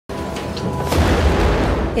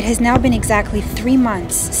It has now been exactly 3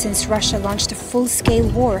 months since Russia launched a full-scale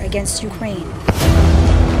war against Ukraine,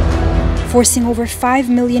 forcing over 5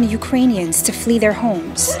 million Ukrainians to flee their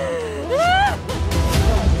homes.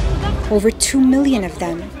 Over 2 million of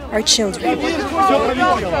them are children.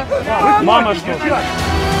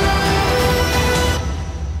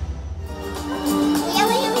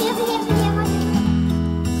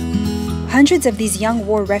 Hundreds of these young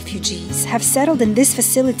war refugees have settled in this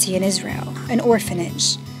facility in Israel, an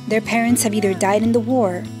orphanage. Their parents have either died in the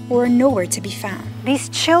war or are nowhere to be found. These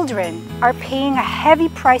children are paying a heavy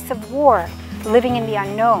price of war, living in the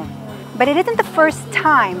unknown. But it isn't the first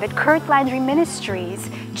time that Curt Landry Ministries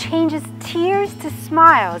changes tears to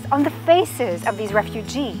smiles on the faces of these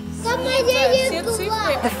refugees.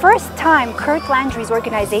 The first time Curt Landry's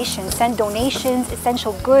organization sent donations,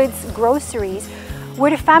 essential goods, groceries, were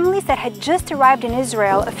to families that had just arrived in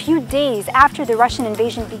Israel a few days after the Russian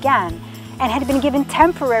invasion began and had been given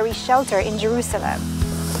temporary shelter in Jerusalem.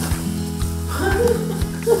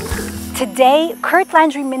 Today, Curt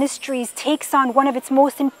Landry Ministries takes on one of its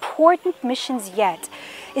most important missions yet,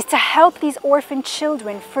 is to help these orphan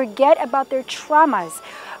children forget about their traumas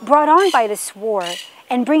brought on by this war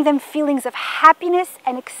and bring them feelings of happiness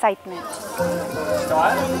and excitement.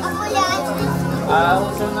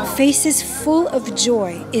 Faces full of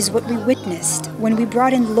joy is what we witnessed when we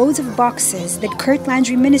brought in loads of boxes that Curt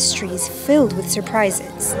Landry Ministries filled with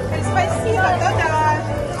surprises.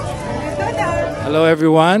 Hello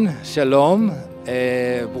everyone, Shalom,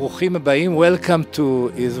 Bruchim Habayim, welcome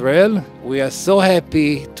to Israel. We are so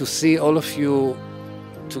happy to see all of you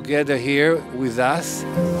together here with us.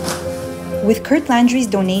 With Curt Landry's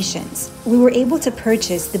donations, we were able to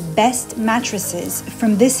purchase the best mattresses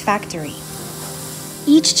from this factory.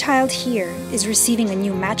 Each child here is receiving a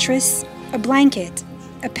new mattress, a blanket,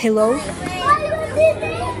 a pillow,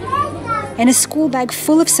 and a school bag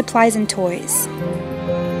full of supplies and toys.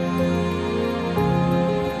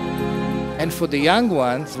 And for the young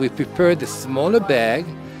ones, we prepared a smaller bag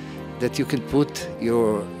that you can put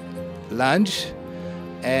your lunch,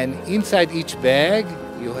 and inside each bag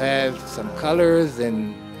you have some colors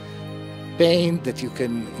and paint that you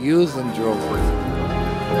can use and draw with.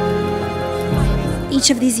 Each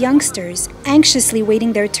of these youngsters anxiously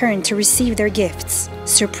waiting their turn to receive their gifts,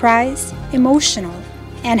 surprised, emotional,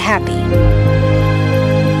 and happy.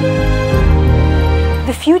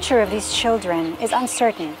 The future of these children is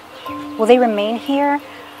uncertain. Will they remain here?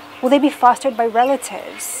 Will they be fostered by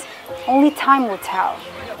relatives? Only time will tell.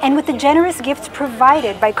 And with the generous gifts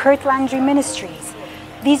provided by Curt Landry Ministries,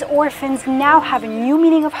 these orphans now have a new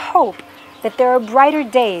meaning of hope that there are brighter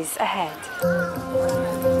days ahead.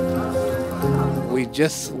 We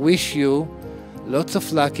just wish you lots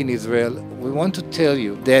of luck in Israel. We want to tell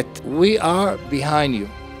you that we are behind you.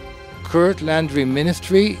 Curt Landry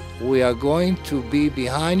Ministry, we are going to be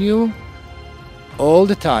behind you all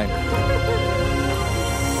the time.